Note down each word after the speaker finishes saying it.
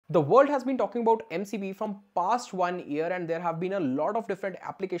The world has been talking about MCP from past 1 year, and there have been a lot of different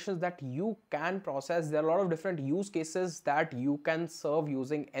applications that you can process. There are a lot of different use cases that you can serve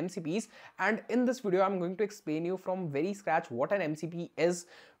using MCPs, and in this video I'm going to explain you from very scratch what an MCP is.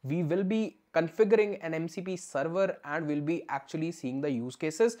 We will be configuring an MCP server and we'll be actually seeing the use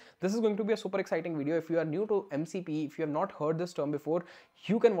cases. This is going to be a super exciting video. If you are new to MCP, if you have not heard this term before,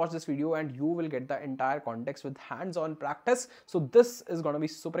 you can watch this video and you will get the entire context with hands-on practice. So this is going to be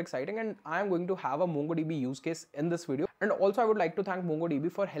super exciting, and I am going to have a MongoDB use case in this video. And also I would like to thank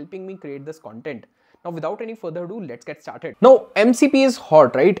MongoDB for helping me create this content. Now, without any further ado, let's get started. Now, MCP is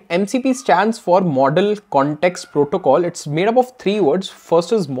hot, right? MCP stands for Model Context Protocol. It's made up of 3 words.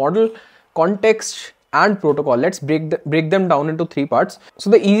 First is model, context, and protocol. Let's break them down into 3 parts.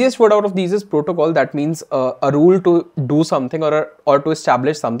 So the easiest word out of these is protocol. That means a rule to do something or to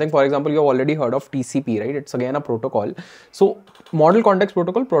establish something. For example, you have already heard of TCP, right? It's again a protocol. So model context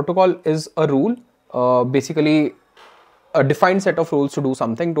protocol is a rule, basically a defined set of rules to do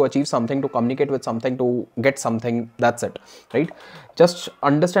something, to achieve something, to communicate with something, to get something. That's it, right? Just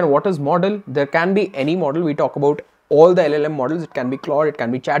understand what is model. There can be any model. We talk about all the LLM models. It can be Claude, it can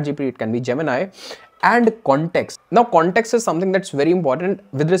be ChatGPT, it can be Gemini. And context. Now, context is something that's very important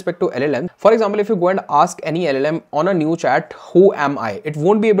with respect to LLM. For example, if you go and ask any LLM on a new chat, who am I? It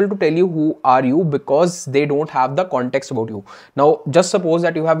won't be able to tell you who are you because they don't have the context about you. Now, just suppose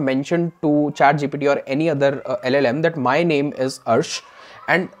that you have mentioned to ChatGPT or any other LLM that my name is Arsh.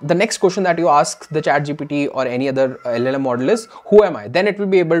 And the next question that you ask the ChatGPT or any other LLM model is, who am I? Then it will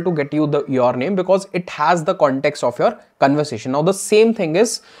be able to get you your name because it has the context of your conversation. Now, the same thing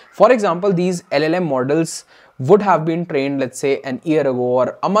is, for example, these LLM models would have been trained, let's say, an year ago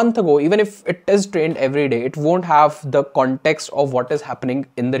or a month ago. Even if it is trained every day, it won't have the context of what is happening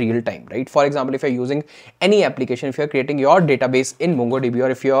in the real time, right? For example, if you're using any application, if you're creating your database in MongoDB,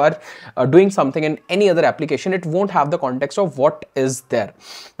 or if you are doing something in any other application, it won't have the context of what is there.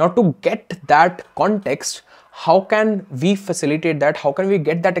 Now, to get that context, how can we facilitate that? How can we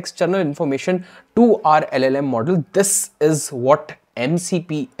get that external information to our LLM model? This is what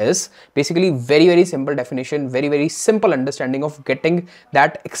MCP is. Basically, very simple definition, very simple understanding of getting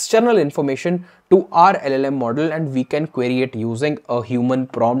that external information to our LLM model, and we can query it using a human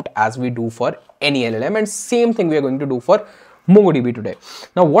prompt as we do for any LLM, and same thing we are going to do for MongoDB today.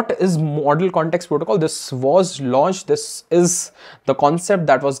 Now, what is Model Context Protocol? This was launched. This is the concept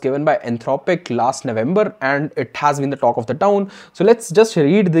that was given by Anthropic last November, and it has been the talk of the town. So let's just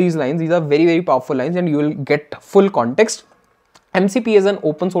read these lines. These are very powerful lines, and you will get full context. MCP is an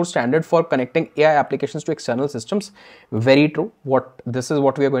open source standard for connecting AI applications to external systems. Very true. This is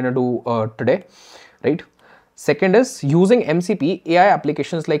what we are going to do today, right? Second is, using MCP, AI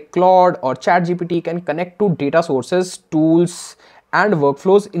applications like Claude or ChatGPT can connect to data sources, tools, and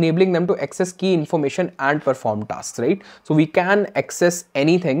workflows, enabling them to access key information and perform tasks, right? So we can access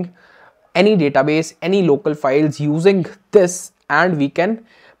anything, any database, any local files using this, and we can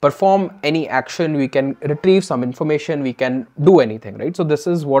perform any action, we can retrieve some information, we can do anything, right? So this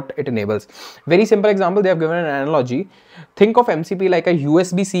is what it enables. Very simple example, they have given an analogy. Think of MCP like a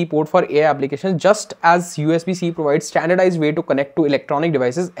USB-C port for AI applications. Just as USB-C provides standardized way to connect to electronic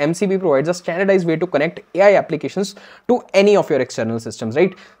devices, MCP provides a standardized way to connect AI applications to any of your external systems,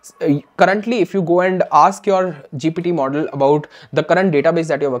 right? Currently, if you go and ask your GPT model about the current database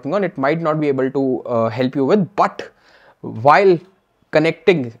that you're working on, it might not be able to help you with, but while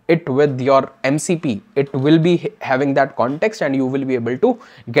connecting it with your MCP, it will be having that context and you will be able to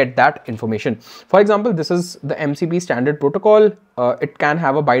get that information. For example, this is the MCP standard protocol. It can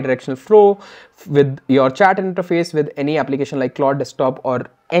have a bidirectional flow with your chat interface with any application like Claude Desktop or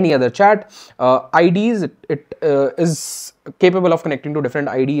any other chat. IDs, it is capable of connecting to different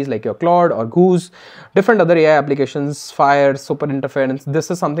IDs like your Claude or Goose, different other AI applications, Fire, Super Interference. This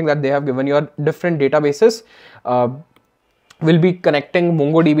is something that they have given your different databases. We'll be connecting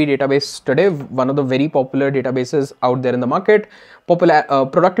MongoDB database today, one of the very popular databases out there in the market, popular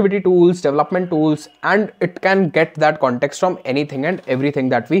productivity tools, development tools, and it can get that context from anything and everything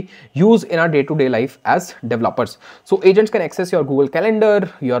that we use in our day-to-day life as developers. So agents can access your Google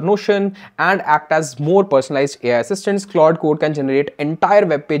Calendar, your Notion, and act as more personalized AI assistants. Claude Code can generate entire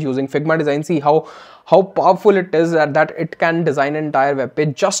web page using Figma design. See how powerful it is that it can design an entire web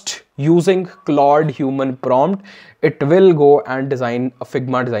page just using Claude human prompt. It will go and design a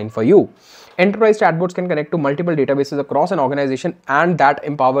Figma design for you. Enterprise chatbots can connect to multiple databases across an organization, and that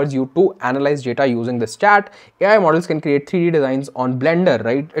empowers you to analyze data using this chat. AI models can create 3D designs on Blender,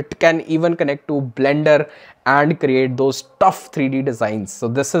 right? It can even connect to Blender and create those tough 3D designs. So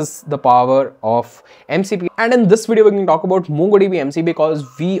this is the power of MCP. And in this video, we're going to talk about MongoDB MCP because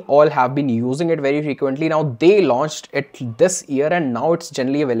we all have been using it very frequently. Now they launched it this year and now it's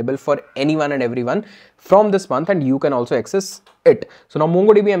generally available for anyone and everyone from this month, and you can also access it. So now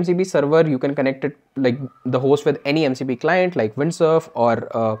MongoDB MCP Server, you can connect it like the host with any MCP client like Windsurf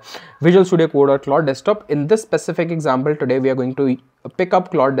or Visual Studio Code or Claude Desktop. In this specific example today, we are going to pick up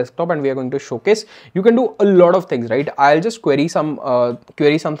Claude Desktop and we are going to showcase you can do a lot of things, right? I'll just query some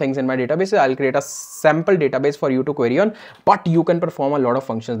things in my database. I'll create a sample database for you to query on, but you can perform a lot of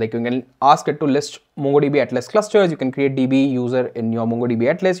functions. Like you can ask it to list MongoDB Atlas clusters, you can create DB user in your MongoDB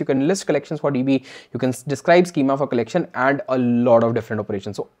Atlas, you can list collections for DB, you can describe schema for collection, and a lot of different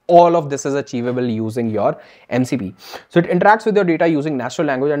operations. So all of this is achievable using your MCP. So it interacts with your data using natural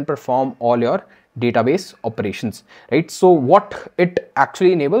language and perform all your database operations, right? So what it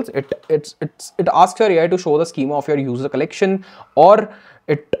actually enables, it asks your AI to show the schema of your user collection, or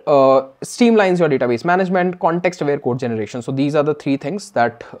it streamlines your database management, context-aware code generation. So these are the three things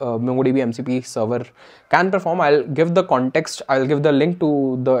that MongoDB MCP Server can perform. I'll give the context, I'll give the link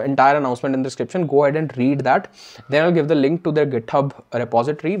to the entire announcement in the description. Go ahead and read that. Then I'll give the link to their GitHub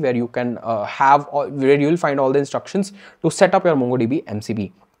repository where you can where you will find all the instructions to set up your MongoDB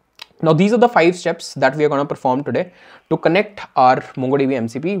MCP. Now these are the 5 steps that we are going to perform today to connect our MongoDB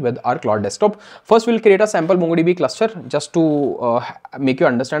MCP with our Claude Desktop. First, we'll create a sample MongoDB cluster just to make you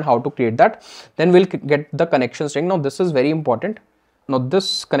understand how to create that. Then we'll get the connection string. Now this is very important. Now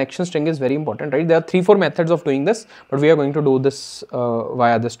this connection string is very important, right? There are 3-4 methods of doing this, but we are going to do this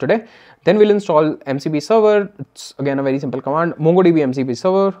via this today. Then we'll install MCP Server. It's again a very simple command, MongoDB MCP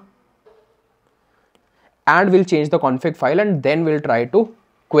Server, and we'll change the config file, and then we'll try to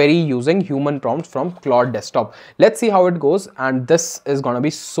query using human prompts from Claude Desktop. Let's see how it goes, and this is gonna be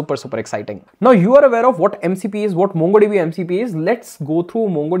super exciting. Now you are aware of what MCP is, what MongoDB MCP is. Let's go through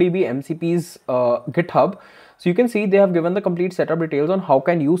MongoDB MCP's GitHub. So you can see they have given the complete setup details on how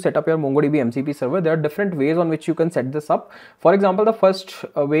can you set up your MongoDB MCP server. There are different ways on which you can set this up. For example, the first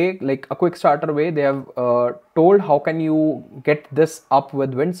way, like a quick starter way, they have told how can you get this up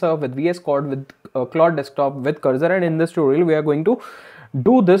with Windsurf, with VS Code, with Claude Desktop, with Cursor, and in this tutorial we are going to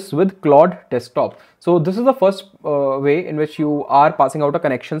do this with Claude Desktop. So this is the first way in which you are passing out a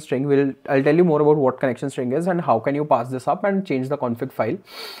connection string. I'll tell you more about what connection string is and how can you pass this up and change the config file.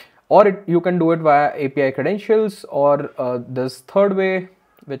 Or you can do it via API credentials, or this third way,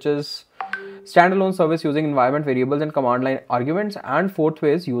 which is standalone service using environment variables and command line arguments, and fourth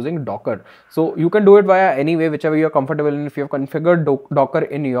way is using Docker. So you can do it via any way, whichever you're comfortable in. If you have configured Docker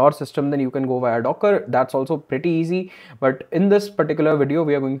in your system, then you can go via Docker. That's also pretty easy. But in this particular video,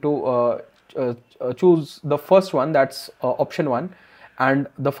 we are going to choose the first one, that's option 1. And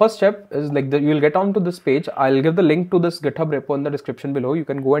the first step is like you'll get onto this page. I'll give the link to this GitHub repo in the description below. You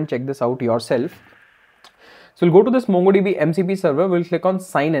can go and check this out yourself. So we'll go to this MongoDB MCP server. We'll click on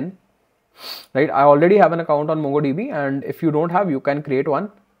sign in. Right, I already have an account on MongoDB, and if you don't have, you can create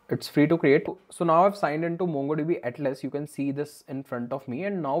one. It's free to create. So now I've signed into MongoDB Atlas. You can see this in front of me,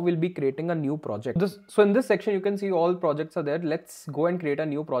 and now we'll be creating a new project. So in this section, you can see all projects are there. Let's go and create a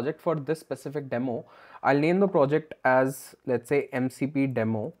new project for this specific demo. I'll name the project as, let's say, MCP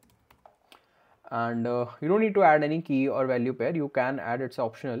demo. And you don't need to add any key or value pair. You can add, it's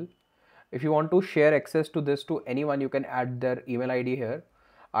optional. If you want to share access to this to anyone, you can add their email ID here.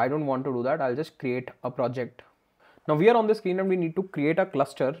 I don't want to do that. I'll just create a project. Now we are on the screen and we need to create a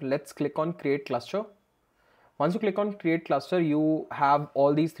cluster. Let's click on create cluster. Once you click on create cluster, you have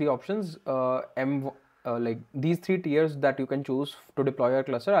all these 3 options, like these 3 tiers that you can choose to deploy your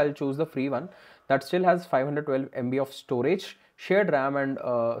cluster. I'll choose the free one that still has 512 MB of storage, shared RAM, and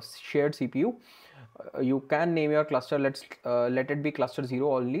shared CPU. You can name your cluster, let it be cluster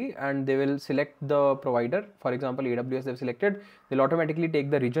 0 only, and they will select the provider. For example, AWS they've selected, they'll automatically take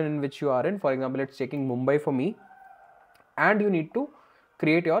the region in which you are in. For example, it's taking Mumbai for me, and you need to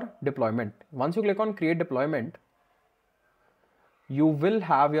create your deployment. Once you click on create deployment, you will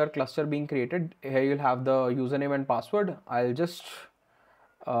have your cluster being created. Here you'll have the username and password. I'll just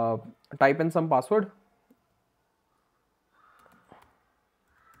type in some password.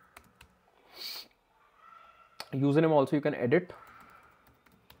 Username also you can edit.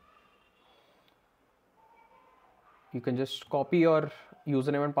 You can just copy your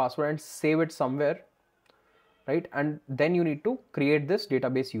username and password and save it somewhere, right? And then you need to create this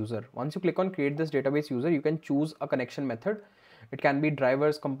database user. Once you click on create this database user, you can choose a connection method. It can be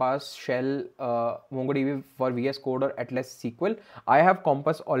drivers, Compass, Shell, MongoDB for VS Code, or Atlas SQL. I have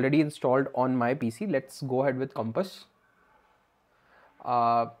Compass already installed on my PC. Let's go ahead with Compass.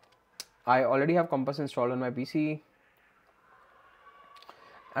 I already have Compass installed on my PC.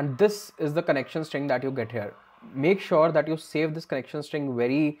 And this is the connection string that you get here. Make sure that you save this connection string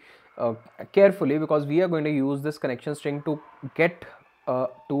very carefully, because we are going to use this connection string to get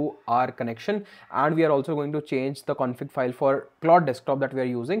to our connection, and we are also going to change the config file for Claude Desktop that we are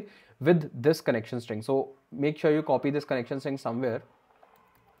using with this connection string. So make sure you copy this connection string somewhere.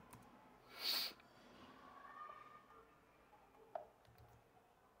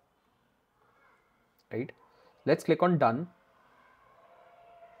 Right, let's click on done.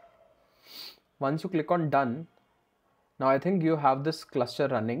 Once you click on done, now I think you have this cluster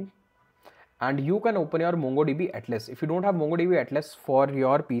running, and you can open your MongoDB Atlas. If you don't have MongoDB Atlas for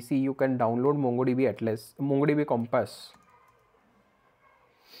your PC, you can download MongoDB Atlas, MongoDB Compass.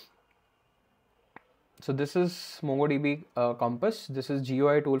 So this is MongoDB Compass. This is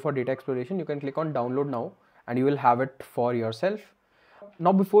GUI tool for data exploration. You can click on download now and you will have it for yourself.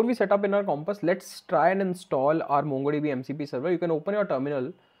 Now before we set up in our Compass, let's try and install our MongoDB MCP server. You can open your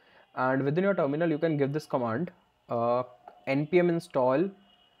terminal, and within your terminal you can give this command, npm install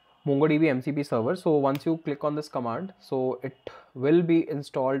MongoDB MCP server. So once you click on this command, so it will be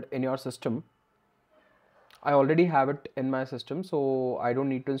installed in your system. I already have it in my system, so I don't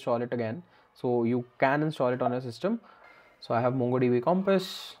need to install it again. So you can install it on your system. So I have MongoDB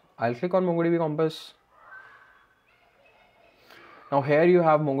Compass. I'll click on MongoDB Compass. Now here you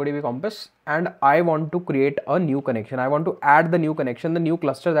have MongoDB Compass, and I want to create a new connection. I want to add the new connection, the new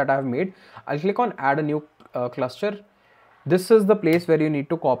cluster that I have made. I'll click on add a new cluster. This is the place where you need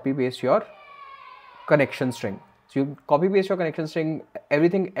to copy paste your connection string. So you copy paste your connection string,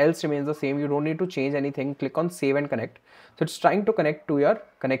 everything else remains the same. You don't need to change anything. Click on save and connect. So it's trying to connect to your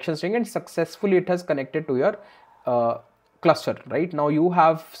connection string, and successfully it has connected to your cluster. Right now you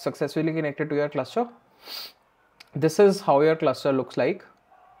have successfully connected to your cluster. This is how your cluster looks like,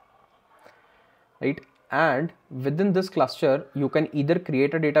 right? And within this cluster you can either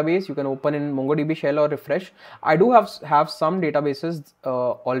create a database, you can open in MongoDB shell or refresh. I do have some databases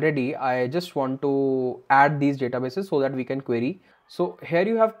already. I just want to add these databases so that we can query. So here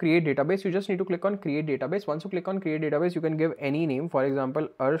you have create database. You just need to click on create database. Once you click on create database, you can give any name. For example,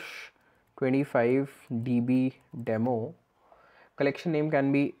 Arsh25db demo. Collection name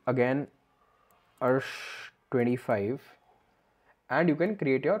can be again Arsh25, and you can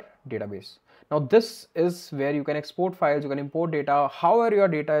create your database. Now this is where you can export files, you can import data, however your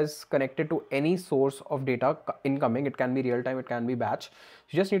data is connected to any source of data incoming. It can be real time, it can be batch.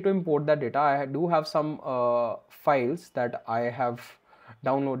 You just need to import that data. I do have some files that I have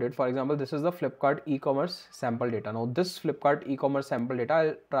downloaded. For example, this is the Flipkart e-commerce sample data. Now this Flipkart e-commerce sample data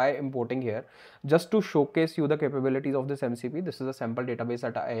I'll try importing here just to showcase you the capabilities of this MCP. This is a sample database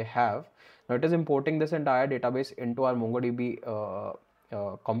that I have. Now it is importing this entire database into our MongoDB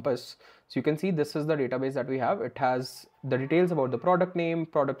Compass. So you can see this is the database that we have. It has the details about the product name,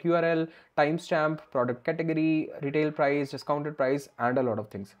 product URL, timestamp, product category, retail price, discounted price, and a lot of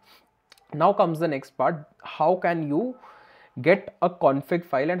things. Now comes the next part. How can you get a config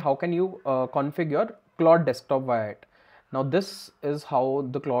file, and how can you configure your Claude Desktop via it? Now this is how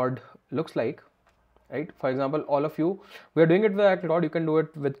the Claude looks like, right? For example, all of you, we are doing it with Claude. You can do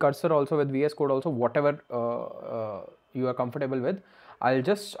it with Cursor also, with VS Code also, whatever you are comfortable with. I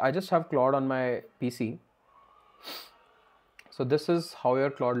just have Claude on my PC. So this is how your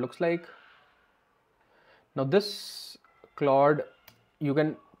Claude looks like. Now this Claude, you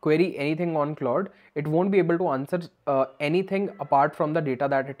can query anything on Claude. It won't be able to answer anything apart from the data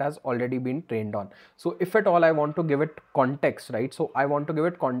that it has already been trained on. So if at all I want to give it context, right? So I want to give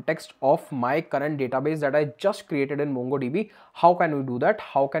it context of my current database that I just created in MongoDB. How can we do that?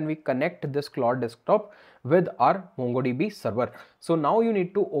 How can we connect this Claude Desktop with our MongoDB server? So now you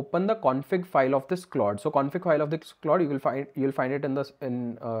need to open the config file of this Claude. So config file of this Claude, you'll find it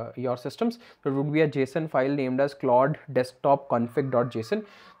in your systems. So it would be a JSON file named as Claude Desktop config.json.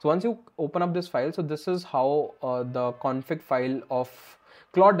 So once you open up this file, so this is how the config file of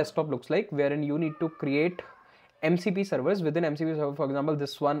Claude Desktop looks like, wherein you need to create MCP servers. Within MCP server, for example,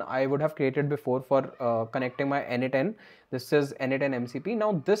 this one I would have created before for connecting my N8N. This is N8N MCP.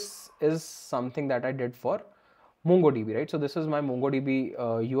 Now this is something that I did for MongoDB, right? So this is my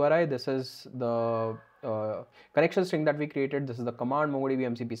MongoDB URI. This is the connection string that we created. This is the command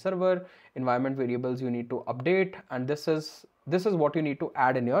MongoDB MCP server. Environment variables you need to update, and this is what you need to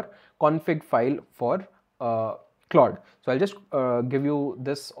add in your config file for Claude. So I'll just give you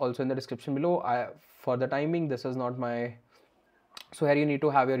this also in the description below. For the timing, this is not my. So here you need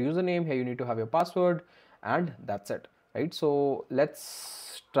to have your username. Here you need to have your password, and that's it, right? So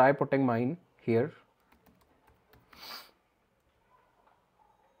let's try putting mine here.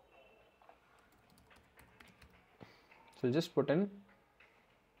 So just put in.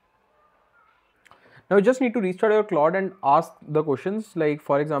 Now you just need to restart your Claude and ask the questions like,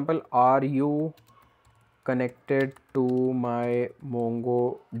 for example, are you connected to my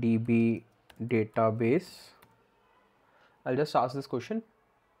MongoDB database? I'll just ask this question.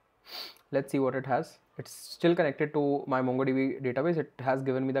 Let's see what it has. It's still connected to my MongoDB database. It has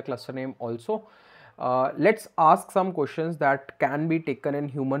given me the cluster name also. Let's ask some questions that can be taken in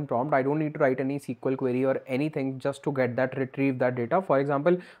human prompt. I don't need to write any SQL query or anything just to get that, retrieve that data. For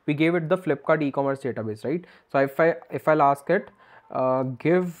example, we gave it the Flipkart e-commerce database, right? So if I'll ask it,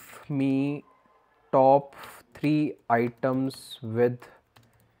 give me top 3 items with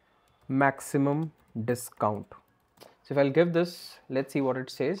maximum discount. So if I'll give this, let's see what it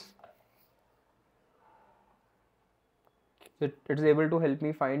says. It is able to help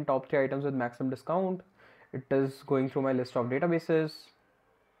me find top 3 items with maximum discount. It is going through my list of databases,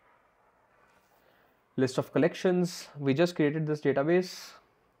 list of collections. We just created this database.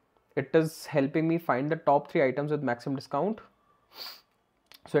 It is helping me find the top 3 items with maximum discount.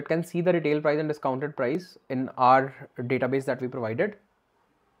 So it can see the retail price and discounted price in our database that we provided.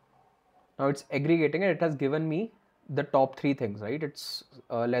 Now it's aggregating and it has given me the top 3 things, right? It's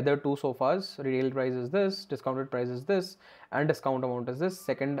leather 2 sofas, retail price is this, discounted price is this, and discount amount is this.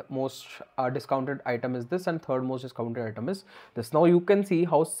 Second most discounted item is this, and third most discounted item is this. Now you can see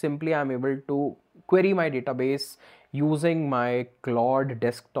how simply I'm able to query my database using my Claude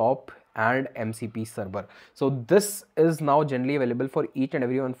Desktop and MCP server. So this is now generally available for each and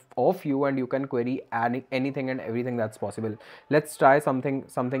every one of you, and you can query anything and everything that's possible. Let's try something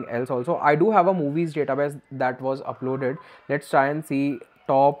else also. I do have a movies database that was uploaded. Let's try and see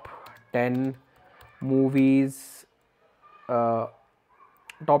top 10 movies.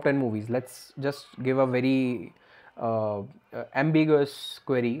 Top 10 movies. Let's just give a very ambiguous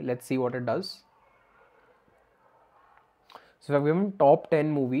query. Let's see what it does. So I've given top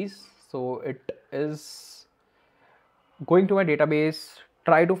 10 movies. So it is going to my database,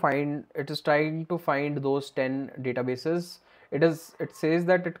 it is trying to find those 10 databases. It says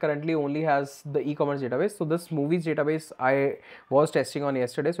that it currently only has the e-commerce database. So this movies database I was testing on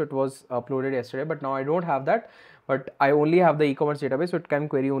yesterday. So it was uploaded yesterday, but now I don't have that. But I only have the e-commerce database, so it can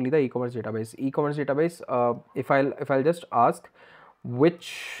query only the e-commerce database. E-commerce database, if I'll just ask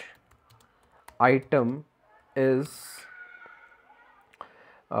which item is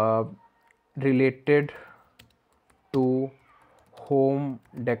related to home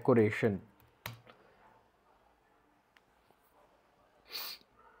decoration.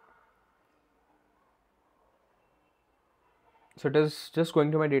 So it is just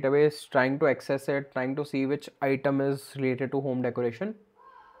going to my database, trying to access it, trying to see which item is related to home decoration.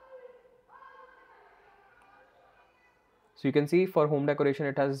 So you can see for home decoration,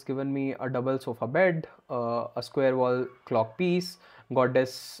 it has given me a double sofa bed, a square wall clock piece,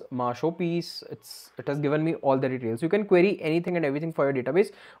 goddess ma showpiece. It has given me all the details. You can query anything and everything for your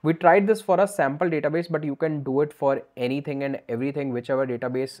database. We tried this for a sample database, but you can do it for anything and everything, whichever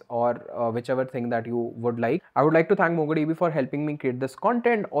database or whichever thing that you would like. I would like to thank MongoDB for helping me create this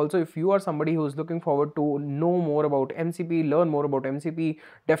content. Also, if you are somebody who is looking forward to know more about MCP, learn more about MCP,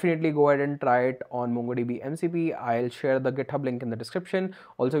 definitely go ahead and try it on MongoDB MCP. I'll share the GitHub link in the description.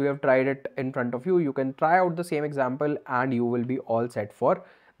 Also, we have tried it in front of you. You can try out the same example and you will be all set for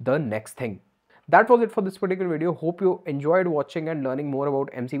the next thing. That was it for this particular video. Hope you enjoyed watching and learning more about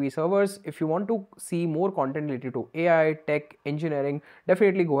MCP servers. If you want to see more content related to AI, tech, engineering,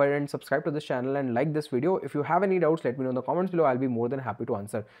 definitely go ahead and subscribe to this channel and like this video. If you have any doubts, let me know in the comments below. I'll be more than happy to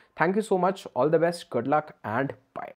answer. Thank you so much. All the best. Good luck and bye.